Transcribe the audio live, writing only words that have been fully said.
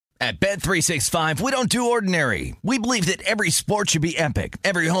At Bet365, we don't do ordinary. We believe that every sport should be epic.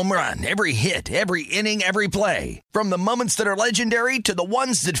 Every home run, every hit, every inning, every play. From the moments that are legendary to the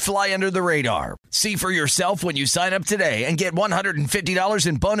ones that fly under the radar. See for yourself when you sign up today and get $150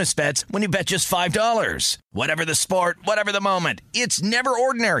 in bonus bets when you bet just $5. Whatever the sport, whatever the moment, it's never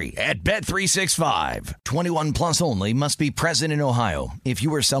ordinary at Bet365. 21 plus only. Must be present in Ohio. If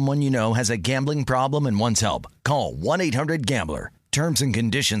you or someone you know has a gambling problem and wants help, call 1-800-GAMBLER. Terms and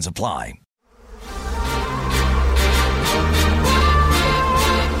conditions apply.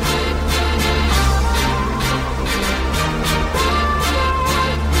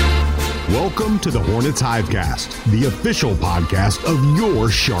 Welcome to the Hornets Hivecast, the official podcast of your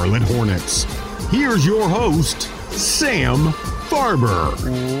Charlotte Hornets. Here's your host, Sam Farber.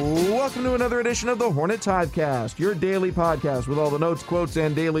 Welcome to another edition of the Hornets Hivecast, your daily podcast with all the notes, quotes,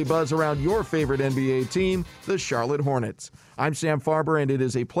 and daily buzz around your favorite NBA team, the Charlotte Hornets. I'm Sam Farber, and it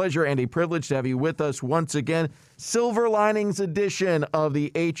is a pleasure and a privilege to have you with us once again. Silver Linings edition of the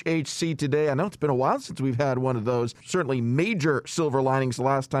HHC today. I know it's been a while since we've had one of those. Certainly major silver linings the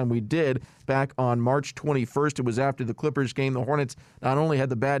last time we did back on March 21st. It was after the Clippers game. The Hornets not only had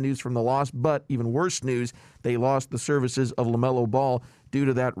the bad news from the loss, but even worse news, they lost the services of LaMelo Ball due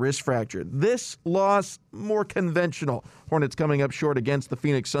to that wrist fracture. This loss, more conventional. Hornets coming up short against the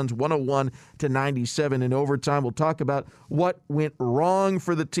Phoenix Suns, 101-97 in overtime. We'll talk about what went wrong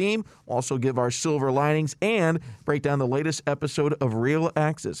for the team. We'll also give our silver linings and break down the latest episode of Real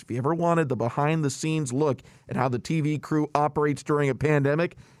Access. If you ever wanted the behind-the-scenes look at how the TV crew operates during a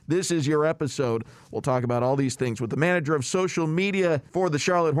pandemic, this is your episode. We'll talk about all these things with the manager of social media for the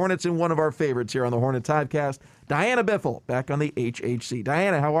Charlotte Hornets and one of our favorites here on the Hornets Hivecast, Diana Biffle, back on the HHC.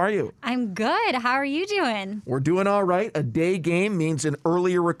 Diana, how are you? I'm good. How are you doing? We're doing all right. A day game means an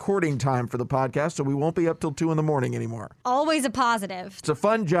earlier recording time for the podcast, so we won't be up till 2 in the morning anymore. Always a positive. It's a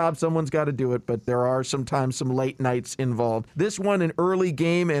fun job. Someone's got to do it, but there are sometimes some late nights involved. This one, an early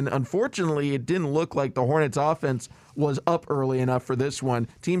game, and unfortunately, it didn't look like the Hornets offense was up early enough for this one.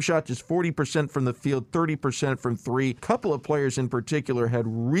 Team shot just 40% from the field, 30% from three. A couple of players in particular had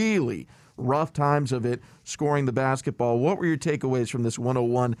really rough times of it scoring the basketball. What were your takeaways from this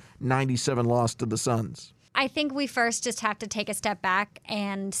 101-97 loss to the Suns? I think we first just have to take a step back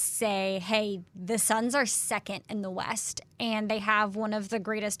and say, hey, the Suns are second in the West, and they have one of the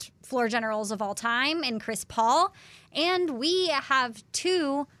greatest floor generals of all time in Chris Paul, and we have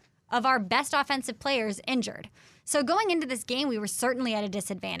two of our best offensive players injured. So going into this game, we were certainly at a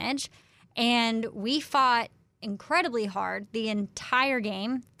disadvantage, and we fought incredibly hard the entire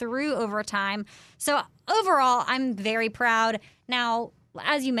game through overtime. So overall, I'm very proud. Now,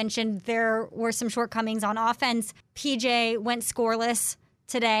 as you mentioned, there were some shortcomings on offense. PJ went scoreless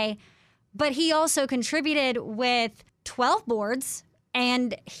today, but he also contributed with 12 boards.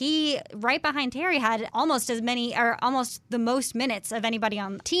 And he, right behind Terry, had almost as many, or almost the most minutes of anybody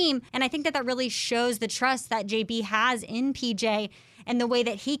on the team. And I think that really shows the trust that JB has in PJ and the way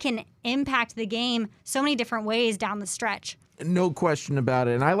that he can impact the game so many different ways down the stretch. No question about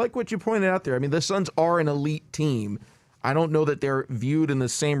it. And I like what you pointed out there. I mean, the Suns are an elite team. I don't know that they're viewed in the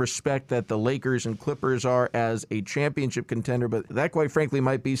same respect that the Lakers and Clippers are as a championship contender, but that, quite frankly,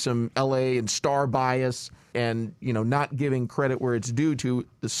 might be some LA and star bias and, not giving credit where it's due to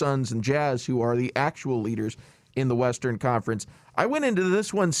the Suns and Jazz, who are the actual leaders in the Western Conference. I went into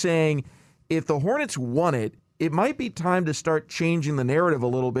this one saying if the Hornets won it, it might be time to start changing the narrative a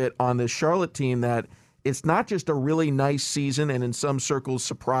little bit on this Charlotte team, that it's not just a really nice season and in some circles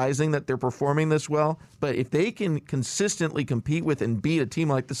surprising that they're performing this well, but if they can consistently compete with and beat a team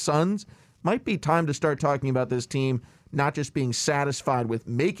like the Suns, might be time to start talking about this team not just being satisfied with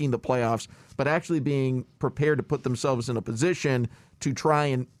making the playoffs, but actually being prepared to put themselves in a position to try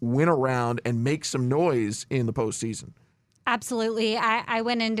and win a round and make some noise in the postseason. Absolutely. I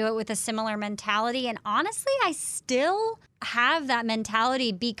went into it with a similar mentality, and honestly, I still have that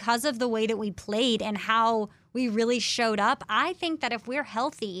mentality because of the way that we played and how we really showed up. I think that if we're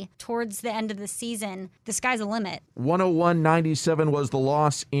healthy towards the end of the season, the sky's the limit. 101-97 was the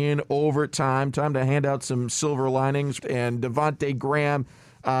loss in overtime. Time to hand out some silver linings. And Devontae Graham,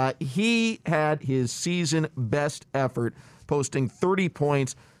 he had his season best effort, posting 30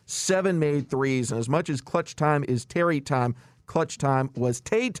 points, 7 made threes, and as much as clutch time is Terry time, clutch time was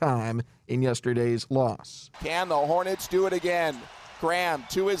Tay time in yesterday's loss. Can the Hornets do it again? Graham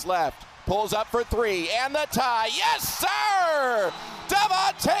to his left, pulls up for three, and the tie. Yes, sir!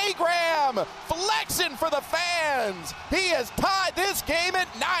 Devontae Graham flexing for the fans. He has tied this game at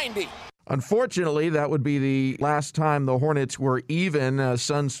 90. Unfortunately, that would be the last time the Hornets were even.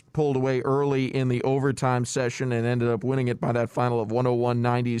 Suns pulled away early in the overtime session and ended up winning it by that final of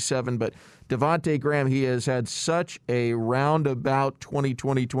 101-97. But Devontae Graham, he has had such a roundabout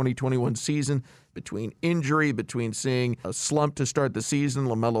 2020-2021 season between injury, between seeing a slump to start the season,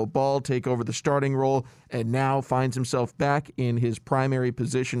 LaMelo Ball take over the starting role, and now finds himself back in his primary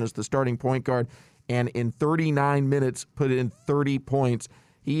position as the starting point guard, and in 39 minutes put in 30 points.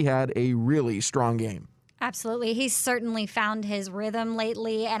 He had a really strong game. Absolutely. He's certainly found his rhythm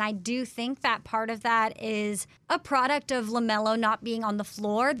lately, and I do think that part of that is a product of LaMelo not being on the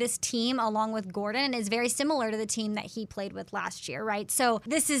floor. This team, along with Gordon, is very similar to the team that he played with last year, right? So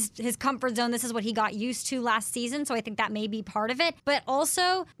this is his comfort zone. This is what he got used to last season, so I think that may be part of it. But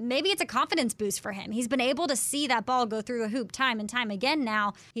also, maybe it's a confidence boost for him. He's been able to see that ball go through a hoop time and time again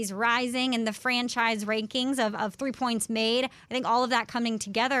now. He's rising in the franchise rankings of 3 points made. I think all of that coming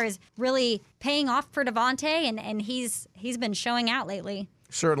together is really paying off for Devontae, and he's been showing out lately.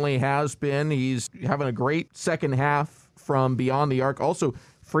 Certainly has been. He's having a great second half from beyond the arc. Also,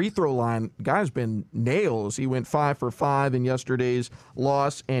 free throw line, guy's been nails. He went 5 for 5 in yesterday's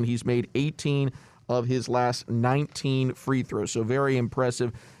loss, and he's made 18 of his last 19 free throws. So very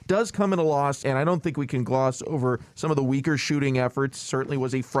impressive. Does come in a loss, and I don't think we can gloss over some of the weaker shooting efforts. Certainly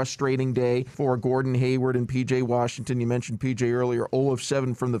was a frustrating day for Gordon Hayward and P.J. Washington. You mentioned P.J. earlier, 0 of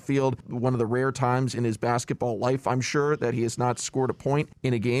 7 from the field. One of the rare times in his basketball life, I'm sure, that he has not scored a point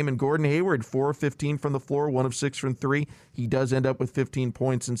in a game. And Gordon Hayward, 4 of 15 from the floor, 1 of 6 from 3. He does end up with 15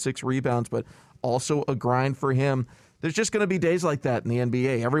 points and 6 rebounds, but also a grind for him. There's just going to be days like that in the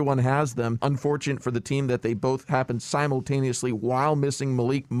NBA. Everyone has them. Unfortunate for the team that they both happened simultaneously while missing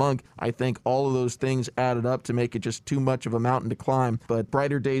Malik Monk. I think all of those things added up to make it just too much of a mountain to climb. But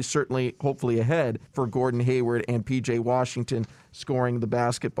brighter days certainly, hopefully ahead for Gordon Hayward and P.J. Washington scoring the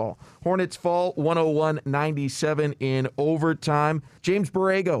basketball. Hornets fall 101-97 in overtime. James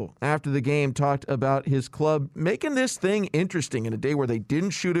Borrego, after the game, talked about his club making this thing interesting in a day where they didn't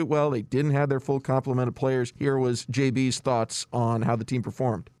shoot it well, they didn't have their full complement of players. Here was JB's thoughts on how the team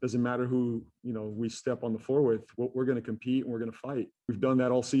performed. Doesn't matter who we step on the floor with. We're going to compete and we're going to fight. We've done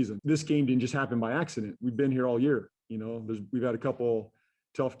that all season. This game didn't just happen by accident. We've been here all year. We've had a couple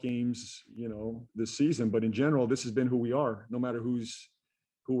tough games, this season, but in general, this has been who we are, no matter who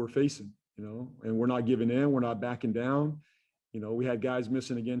we're facing, and we're not giving in. We're not backing down. We had guys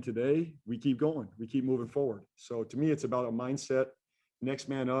missing again today. We keep going. We keep moving forward. So to me, it's about a mindset, next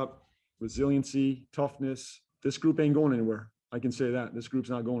man up, resiliency, toughness. This group ain't going anywhere. I can say that. This group's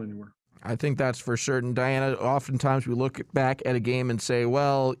not going anywhere. I think that's for certain. Diana, oftentimes we look back at a game and say,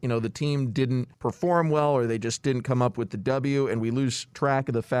 well, the team didn't perform well or they just didn't come up with the W, and we lose track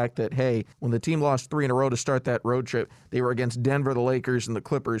of the fact that, hey, when the team lost 3 in a row to start that road trip, they were against Denver, the Lakers, and the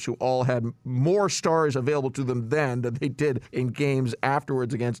Clippers, who all had more stars available to them then than they did in games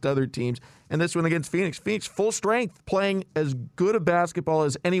afterwards against other teams. And this one against Phoenix. Phoenix, full strength, playing as good a basketball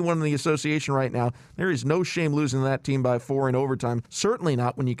as anyone in the association right now. There is no shame losing that team by 4 in overtime. Certainly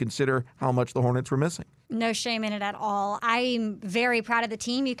not when you consider how much the Hornets were missing. No shame in it at all. I'm very proud of the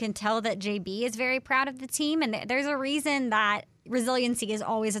team. You can tell that JB is very proud of the team. And there's a reason that resiliency is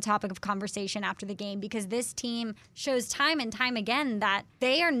always a topic of conversation after the game, because this team shows time and time again that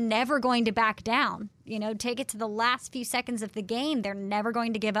they are never going to back down. Take it to the last few seconds of the game. They're never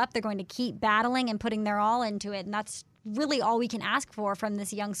going to give up. They're going to keep battling and putting their all into it. And that's really all we can ask for from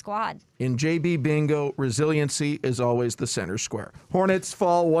this young squad. In JB Bingo, resiliency is always the center square. Hornets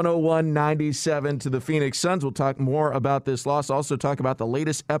fall 101-97 to the Phoenix Suns. We'll talk more about this loss. Also talk about the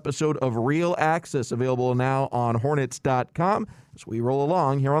latest episode of Real Access, available now on Hornets.com as we roll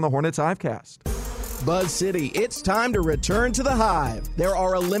along here on the Hornets Hivecast. Buzz City, it's time to return to the Hive. There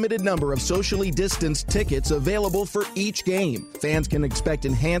are a limited number of socially distanced tickets available for each game. Fans can expect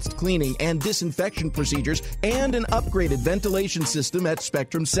enhanced cleaning and disinfection procedures and an upgraded ventilation system at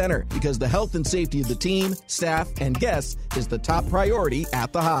Spectrum Center, because the health and safety of the team, staff, and guests is the top priority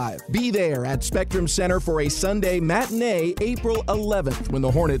at the Hive. Be there at Spectrum Center for a Sunday matinee, April 11th, when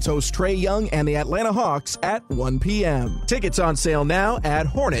the Hornets host Trae Young and the Atlanta Hawks at 1 p.m. Tickets on sale now at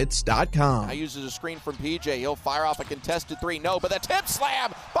Hornets.com. Now uses a screen from PJ. He'll fire off a contested 3. No, but the tip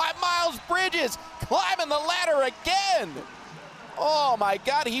slam by Miles Bridges, climbing the ladder again. Oh my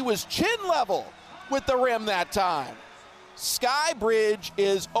God, he was chin level with the rim that time. Sky Bridge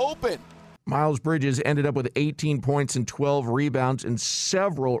is open. Miles Bridges ended up with 18 points and 12 rebounds and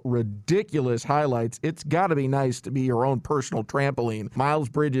several ridiculous highlights. It's got to be nice to be your own personal trampoline. Miles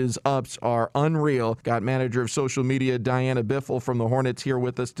Bridges' ups are unreal. Got manager of social media Diana Biffle from the Hornets here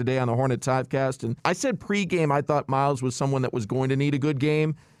with us today on the Hornets Hivecast. And I said pregame I thought Miles was someone that was going to need a good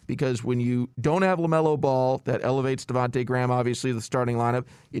game. because when you don't have LaMelo Ball, that elevates Devontae Graham, obviously, the starting lineup.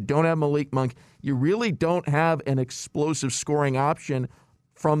 You don't have Malik Monk. You really don't have an explosive scoring option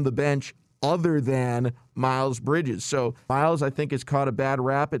from the bench other than Miles Bridges. So Miles, I think, has caught a bad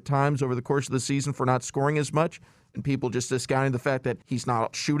rap at times over the course of the season for not scoring as much, and people just discounting the fact that he's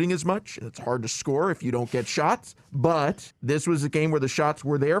not shooting as much. It's hard to score if you don't get shots. But this was a game where the shots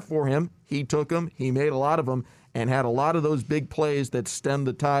were there for him. He took them. He made a lot of them and had a lot of those big plays that stemmed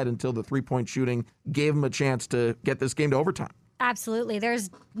the tide until the three-point shooting gave him a chance to get this game to overtime. Absolutely. There's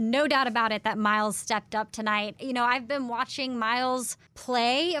no doubt about it that Miles stepped up tonight. You know, I've been watching Miles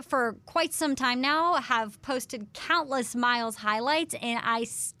play for quite some time now, have posted countless Miles highlights, and I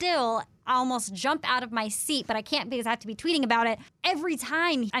still almost jump out of my seat, but I can't because I have to be tweeting about it every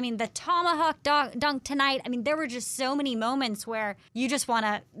time. I mean, the tomahawk dunk tonight, I mean, there were just so many moments where you just want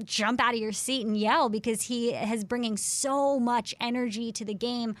to jump out of your seat and yell because he is bringing so much energy to the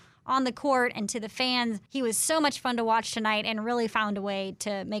game on the court and to the fans. He was so much fun to watch tonight and really found a way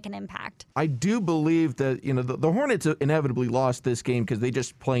to make an impact. I do believe that, you know, the Hornets inevitably lost this game because they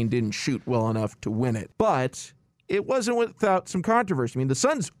just plain didn't shoot well enough to win it. But it wasn't without some controversy. I mean, the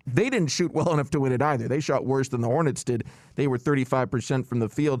Suns, they didn't shoot well enough to win it either. They shot worse than the Hornets did. They were 35% from the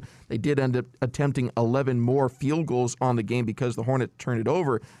field. They did end up attempting 11 more field goals on the game because the Hornets turned it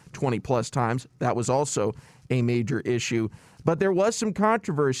over 20-plus times. That was also a major issue. But there was some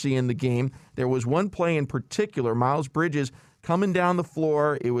controversy in the game. There was one play in particular, Miles Bridges coming down the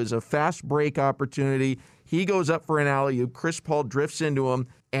floor. It was a fast break opportunity. He goes up for an alley-oop. Chris Paul drifts into him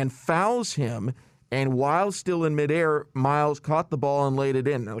and fouls him. And while still in midair, Miles caught the ball and laid it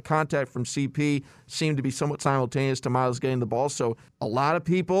in. Now, the contact from CP seemed to be somewhat simultaneous to Miles getting the ball. So a lot of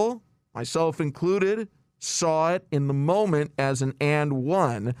people, myself included, saw it in the moment as an and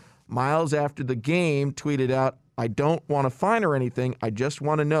one. Miles, after the game, tweeted out, "I don't want to fine or anything. I just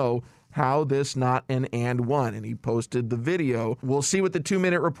want to know how this not an and one." And he posted the video. We'll see what the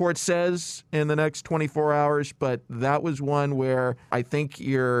 2-minute report says in the next 24 hours, but that was one where I think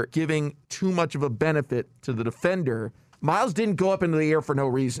you're giving too much of a benefit to the defender. Miles didn't go up into the air for no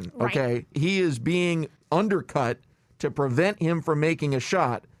reason, okay? Right. He is being undercut to prevent him from making a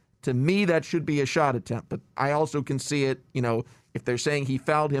shot. To me, that should be a shot attempt, but I also can see it, you know, if they're saying he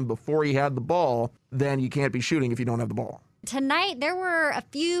fouled him before he had the ball, then you can't be shooting if you don't have the ball. Tonight, there were a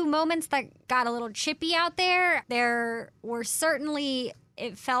few moments that got a little chippy out there. There were certainly,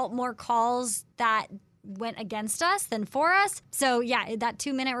 it felt more calls that went against us than for us. So yeah, that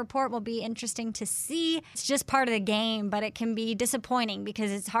 2-minute report will be interesting to see. It's just part of the game, but it can be disappointing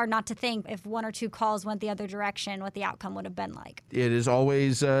because it's hard not to think if 1 or 2 calls went the other direction, what the outcome would have been like. It is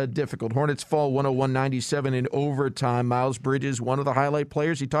always difficult. Hornets fall 101-97 in overtime. Miles Bridges, one of the highlight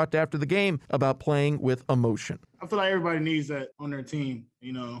players, he talked after the game about playing with emotion. I feel like everybody needs that on their team.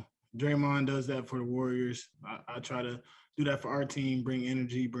 You know, Draymond does that for the Warriors. I try to do that for our team, bring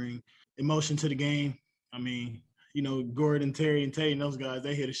energy, bring emotion to the game. I mean, you know, Gordon, Terry, and Tate, and those guys,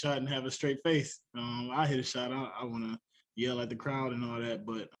 they hit a shot and have a straight face. I hit a shot. I want to yell at the crowd and all that.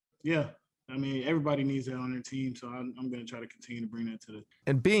 But, yeah, I mean, everybody needs that on their team, so I'm going to try to continue to bring that to the.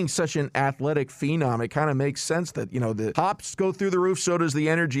 And being such an athletic phenom, it kind of makes sense that, you know, the hops go through the roof, so does the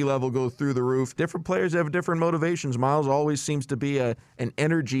energy level go through the roof. Different players have different motivations. Miles always seems to be an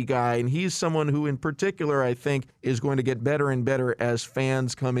energy guy, and he's someone who in particular I think is going to get better and better as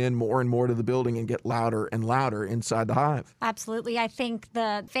fans come in more and more to the building and get louder and louder inside the Hive. Absolutely. I think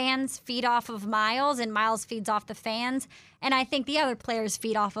the fans feed off of Miles, and Miles feeds off the fans. And I think the other players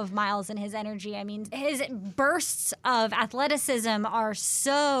feed off of Miles and his energy. I mean, his bursts of athleticism are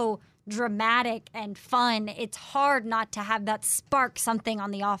so dramatic and fun. It's hard not to have that spark something on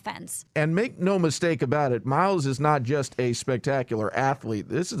the offense. And make no mistake about it, Miles is not just a spectacular athlete.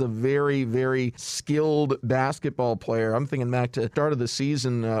 This is a very, very skilled basketball player. I'm thinking back to the start of the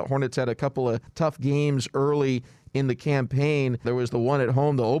season, Hornets had a couple of tough games early in the campaign. There was the one at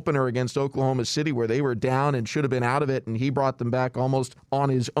home, the opener against Oklahoma City, where they were down and should have been out of it, and he brought them back almost on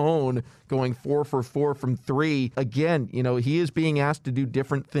his own, going 4 for 4 from 3. Again, you know, he is being asked to do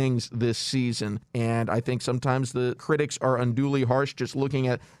different things this season, and I think sometimes the critics are unduly harsh just looking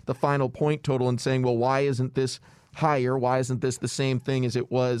at the final point total and saying, well, why isn't this higher? Why isn't this the same thing as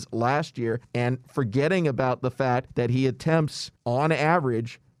it was last year? And forgetting about the fact that he attempts, on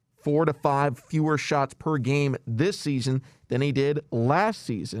average, 4 to 5 fewer shots per game this season than he did last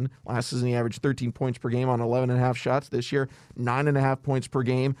season. Last season, he averaged 13 points per game on 11.5 shots. This year, 9.5 points per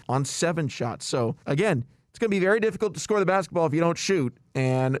game on 7 shots. So, again, it's going to be very difficult to score the basketball if you don't shoot.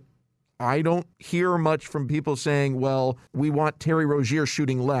 And I don't hear much from people saying, well, we want Terry Rozier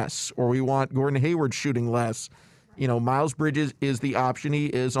shooting less, or we want Gordon Hayward shooting less. Miles Bridges is the option. He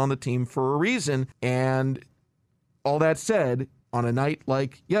is on the team for a reason. And all that said, on a night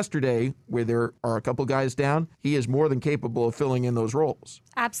like yesterday, where there are a couple guys down, he is more than capable of filling in those roles.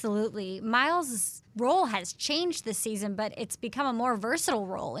 Absolutely. Miles' role has changed this season, but it's become a more versatile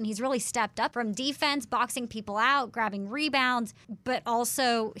role, and he's really stepped up from defense, boxing people out, grabbing rebounds, but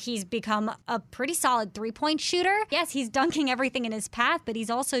also he's become a pretty solid three-point shooter. Yes, he's dunking everything in his path, but he's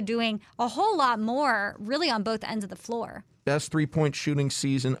also doing a whole lot more really on both ends of the floor. Best three-point shooting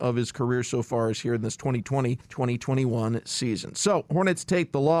season of his career so far is here in this 2020-2021 season. So, Hornets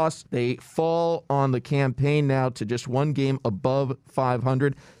take the loss. They fall on the campaign now to just one game above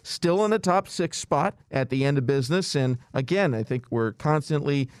 500. Still in the top 6 spot at the end of business. And again, I think we're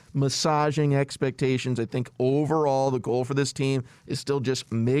constantly massaging expectations. I think overall the goal for this team is still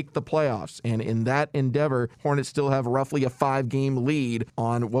just make the playoffs. And in that endeavor, Hornets still have roughly a 5-game lead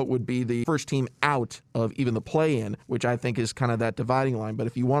on what would be the first team out of even the play-in, which I think is kind of that dividing line. But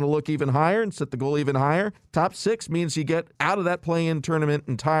if you want to look even higher and set the goal even higher, top 6 means you get out of that play-in tournament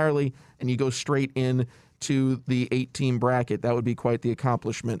entirely and you go straight in to the 8-team bracket. That would be quite the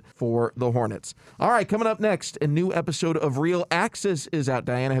accomplishment for the Hornets. All right, coming up next, a new episode of Real Access is out.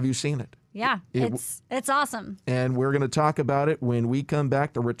 Diana, have you seen it? Yeah, it's awesome. And we're going to talk about it when we come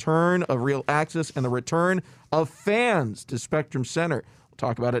back, the return of Real Access and the return of fans to Spectrum Center. We'll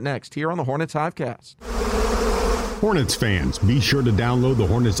talk about it next here on the Hornets Hivecast. Hornets fans, be sure to download the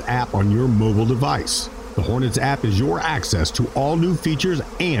Hornets app on your mobile device. The Hornets app is your access to all new features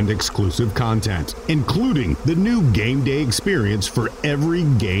and exclusive content, including the new game day experience for every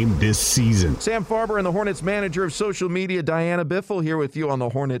game this season. Sam Farber and the Hornets manager of social media, Diana Biffle, here with you on the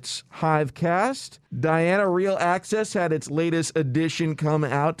Hornets Hivecast. Diana, Real Access had its latest edition come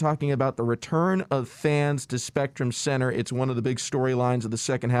out talking about the return of fans to Spectrum Center. It's one of the big storylines of the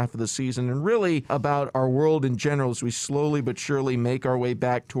second half of the season and really about our world in general as we slowly but surely make our way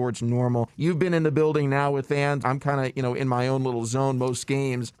back towards normal. You've been in the building now with fans. I'm kind of, in my own little zone most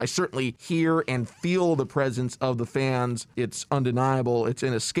games. I certainly hear and feel the presence of the fans. It's undeniable, it's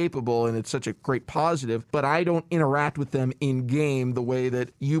inescapable, and it's such a great positive, but I don't interact with them in game the way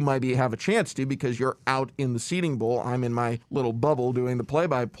that you might have a chance to because you're out in the seating bowl. I'm in my little bubble doing the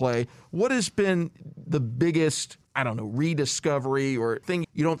play-by-play. What has been the biggest rediscovery or thing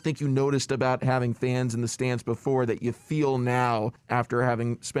you don't think you noticed about having fans in the stands before that you feel now after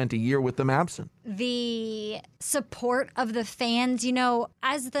having spent a year with them absent? The support of the fans.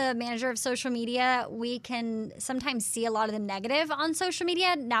 As the manager of social media, we can sometimes see a lot of the negative on social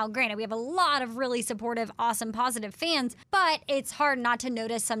media. Now, granted, we have a lot of really supportive, awesome, positive fans, but it's hard not to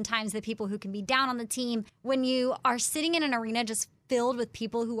notice sometimes the people who can be down on the team when you are sitting in an arena just filled with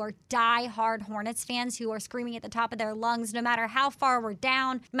people who are die-hard Hornets fans who are screaming at the top of their lungs no matter how far we're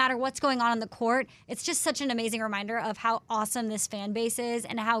down, no matter what's going on the court. It's just such an amazing reminder of how awesome this fan base is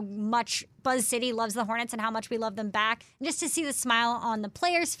and how much Buzz City loves the Hornets and how much we love them back. And just to see the smile on the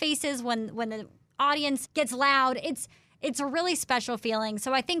players' faces when the audience gets loud, it's a really special feeling.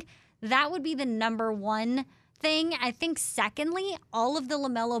 So I think that would be the number one thing. I think secondly, all of the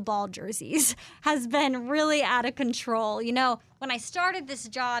LaMelo Ball jerseys has been really out of control. When I started this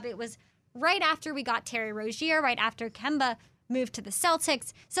job, it was right after we got Terry Rozier, right after Kemba moved to the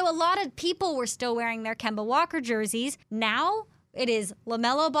Celtics. So a lot of people were still wearing their Kemba Walker jerseys. Now it is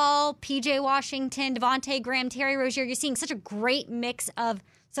LaMelo Ball, PJ Washington, Devontae Graham, Terry Rozier. You're seeing such a great mix of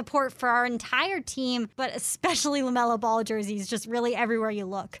support for our entire team, but especially LaMelo Ball jerseys just really everywhere you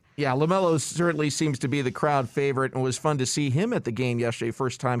look. Yeah, LaMelo certainly seems to be the crowd favorite, and it was fun to see him at the game yesterday.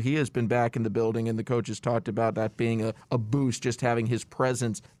 First time he has been back in the building, and the coaches talked about that being a boost, just having his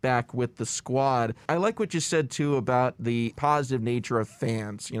presence back with the squad. I like what you said, too, about the positive nature of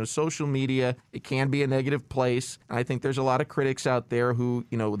fans. Social media, it can be a negative place. I think there's a lot of critics out there who,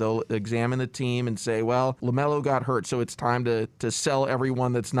 they'll examine the team and say, well, LaMelo got hurt, so it's time to sell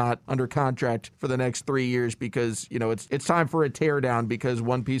everyone that's not under contract for the next 3 years because, it's time for a teardown because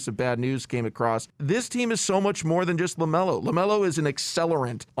one piece of bad news came across. This team is so much more than just LaMelo. LaMelo is an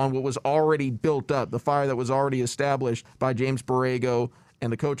accelerant on what was already built up, the fire that was already established by James Borrego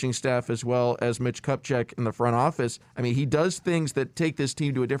and the coaching staff, as well as Mitch Kupchak in the front office. I mean, he does things that take this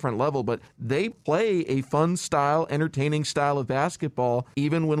team to a different level, but they play a fun style, entertaining style of basketball,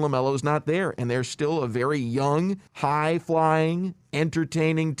 even when LaMelo's not there. And they're still a very young, high-flying,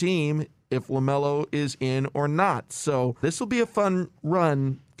 entertaining team if LaMelo is in or not. So this will be a fun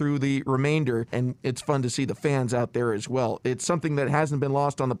run through the remainder, and it's fun to see the fans out there as well. It's something that hasn't been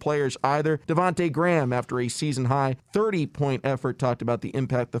lost on the players either. Devontae Graham, after a season-high 30-point effort, talked about the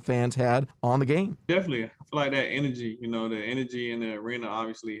impact the fans had on the game. Definitely. I feel like that energy, the energy in the arena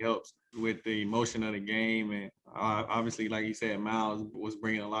obviously helps with the emotion of the game. And obviously, like you said, Miles was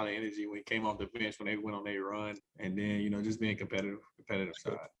bringing a lot of energy when he came off the bench when they went on their run. And then, just being competitive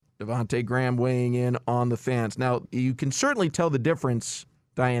side. Devontae Graham weighing in on the fans. Now, you can certainly tell the difference,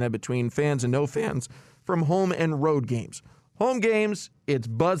 Diana, between fans and no fans from home and road games. Home games, it's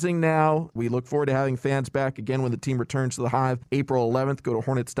buzzing now. We look forward to having fans back again when the team returns to the Hive April 11th. Go to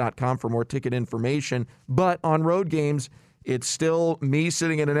Hornets.com for more ticket information. But on road games, it's still me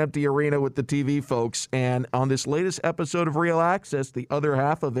sitting in an empty arena with the TV folks. And on this latest episode of Real Access, the other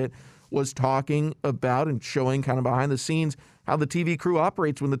half of it was talking about and showing kind of behind the scenes how the TV crew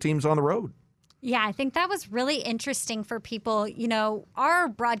operates when the team's on the road. Yeah, I think that was really interesting for people. Our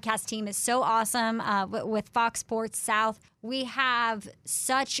broadcast team is so awesome with Fox Sports South. We have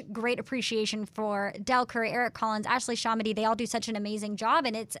such great appreciation for Del Curry, Eric Collins, Ashley Shamady. They all do such an amazing job.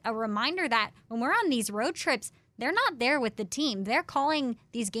 And it's a reminder that when we're on these road trips, they're not there with the team. They're calling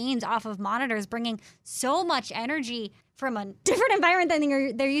these games off of monitors, bringing so much energy from a different environment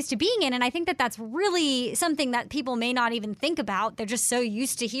than they're used to being in. And I think that that's really something that people may not even think about. They're just so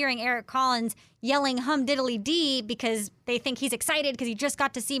used to hearing Eric Collins yelling hum diddly dee because they think he's excited because he just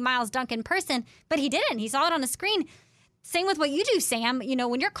got to see Miles dunk in person, but he didn't. He saw it on a screen. Same with what you do, Sam.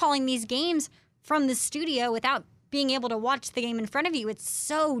 When you're calling these games from the studio without being able to watch the game in front of you, it's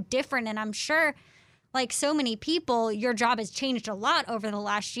so different. And I'm sure, like so many people, your job has changed a lot over the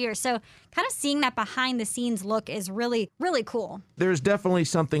last year. So kind of seeing that behind the scenes look is really, really cool. There's definitely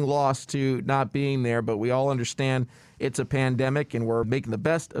something lost to not being there, but we all understand it's a pandemic and we're making the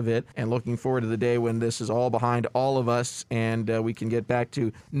best of it and looking forward to the day when this is all behind all of us and we can get back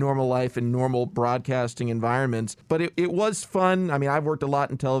to normal life and normal broadcasting environments. But it was fun. I mean, I've worked a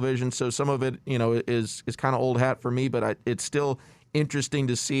lot in television, so some of it, is kind of old hat for me, but it's still interesting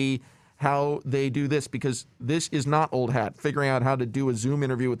to see how they do this, because this is not old hat. Figuring out how to do a Zoom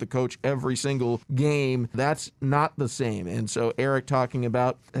interview with the coach every single game, that's not the same. And so Eric talking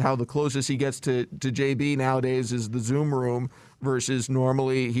about how the closest he gets to JB nowadays is the Zoom room versus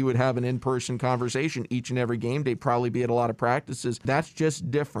normally he would have an in-person conversation each and every game day, probably be at a lot of practices. That's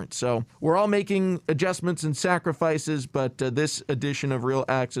just different. So we're all making adjustments and sacrifices, but this edition of Real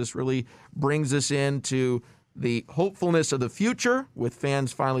Access really brings us into the hopefulness of the future, with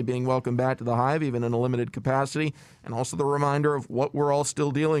fans finally being welcomed back to the Hive, even in a limited capacity, and also the reminder of what we're all still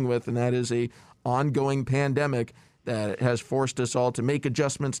dealing with, and that is a ongoing pandemic that has forced us all to make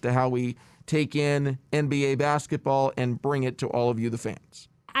adjustments to how we take in NBA basketball and bring it to all of you, the fans.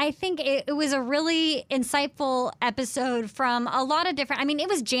 I think it was a really insightful episode from a lot of different, it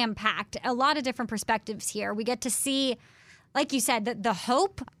was jam-packed, a lot of different perspectives here. We get to see, like you said, the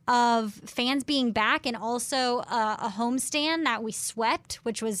hope of fans being back, and also a homestand that we swept,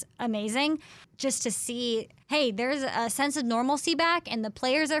 which was amazing. Just to see, hey, there's a sense of normalcy back, and the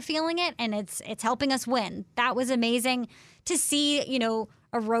players are feeling it, and it's helping us win. That was amazing to see,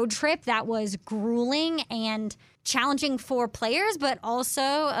 a road trip that was grueling and challenging for players, but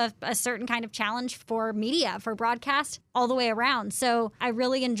also a certain kind of challenge for media, for broadcast, all the way around. So I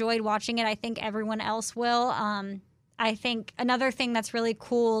really enjoyed watching it. I think everyone else will. I think another thing that's really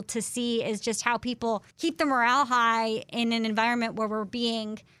cool to see is just how people keep the morale high in an environment where we're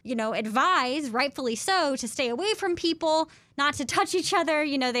being, advised, rightfully so, to stay away from people, not to touch each other.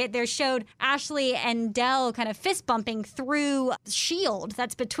 They showed Ashley and Del kind of fist bumping through shield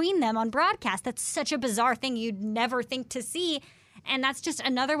that's between them on broadcast. That's such a bizarre thing you'd never think to see. And that's just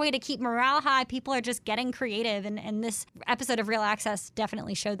another way to keep morale high. People are just getting creative, and this episode of Real Access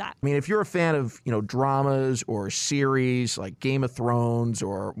definitely showed that. If you're a fan of, dramas or series like Game of Thrones,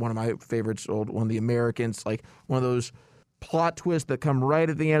 or one of my favorites, one of The Americans, like one of those plot twists that come right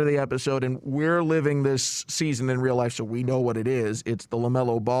at the end of the episode, and we're living this season in real life, so we know what it is. It's the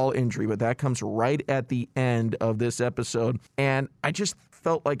LaMelo Ball injury, but that comes right at the end of this episode. And I just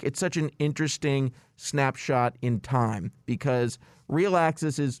felt like it's such an interesting snapshot in time, because Real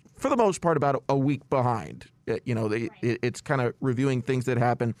Access is, for the most part, about a week behind. It's kind of reviewing things that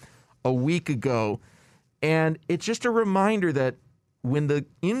happened a week ago. And it's just a reminder that when the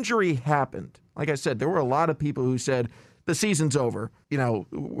injury happened, like I said, there were a lot of people who said, the season's over.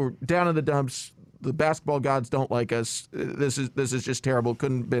 We're down in the dumps. The basketball gods don't like us. This is just terrible.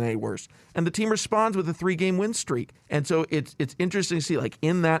 Couldn't have been any worse. And the team responds with a 3-game win streak. And so it's interesting to see, like,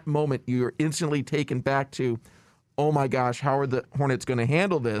 in that moment, you're instantly taken back to, oh my gosh, how are the Hornets going to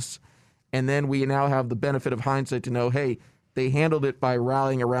handle this? And then we now have the benefit of hindsight to know, hey, they handled it by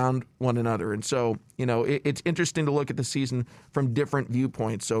rallying around one another. And so, it's interesting to look at the season from different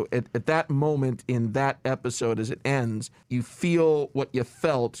viewpoints. So at that moment in that episode as it ends, you feel what you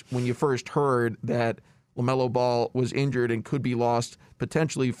felt when you first heard that LaMelo Ball was injured and could be lost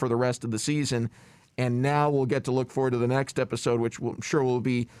potentially for the rest of the season. And now we'll get to look forward to the next episode, which I'm sure will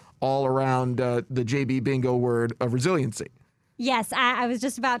be all around the JB bingo word of resiliency. Yes, I was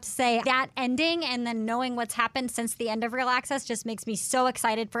just about to say that ending and then knowing what's happened since the end of Real Access just makes me so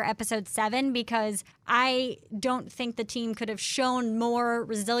excited for episode 7 because I don't think the team could have shown more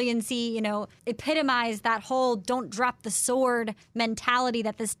resiliency, epitomized that whole don't drop the sword mentality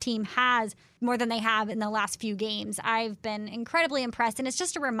that this team has more than they have in the last few games. I've been incredibly impressed. And it's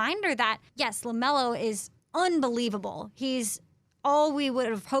just a reminder that, yes, LaMelo is unbelievable. He's all we would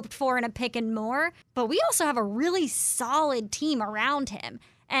have hoped for in a pick and more, but we also have a really solid team around him.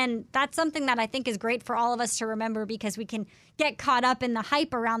 And that's something that I think is great for all of us to remember because we can get caught up in the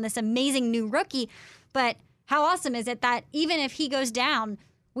hype around this amazing new rookie. But how awesome is it that even if he goes down,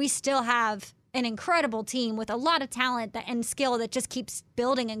 we still have an incredible team with a lot of talent and skill that just keeps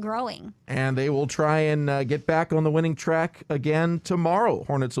building and growing. And they will try and get back on the winning track again tomorrow.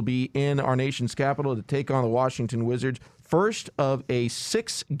 Hornets will be in our nation's capital to take on the Washington Wizards. First of a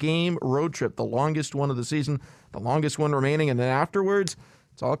 6-game road trip, the longest one of the season, the longest one remaining. And then afterwards,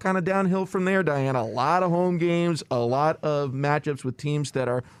 it's all kind of downhill from there, Diana. A lot of home games, a lot of matchups with teams that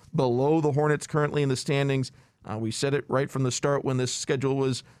are below the Hornets currently in the standings. We said it right from the start when this schedule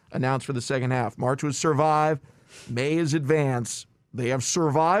was announced for the second half. March was survive. May is advance. They have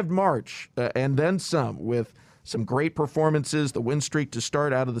survived March and then some with some great performances, the win streak to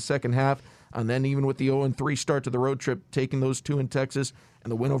start out of the second half. And then even with the 0-3 start to the road trip, taking those 2 in Texas, and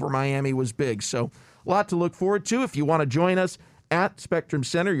the win over Miami was big. So a lot to look forward to. If you want to join us at Spectrum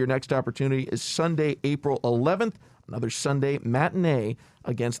Center, your next opportunity is Sunday, April 11th, another Sunday matinee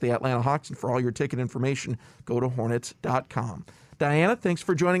against the Atlanta Hawks. And for all your ticket information, go to Hornets.com. Diana, thanks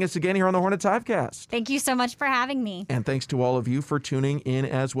for joining us again here on the Hornets Hivecast. Thank you so much for having me. And thanks to all of you for tuning in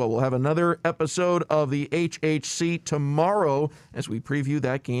as well. We'll have another episode of the HHC tomorrow as we preview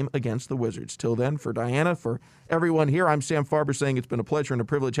that game against the Wizards. Till then, for Diana, for everyone here, I'm Sam Farber saying it's been a pleasure and a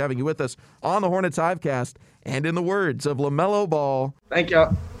privilege having you with us on the Hornets Hivecast. And in the words of LaMelo Ball, thank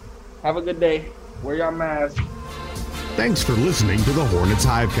y'all. Have a good day. Wear your mask. Thanks for listening to the Hornets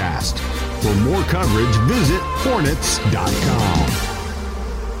Hivecast. For more coverage, visit Hornets.com.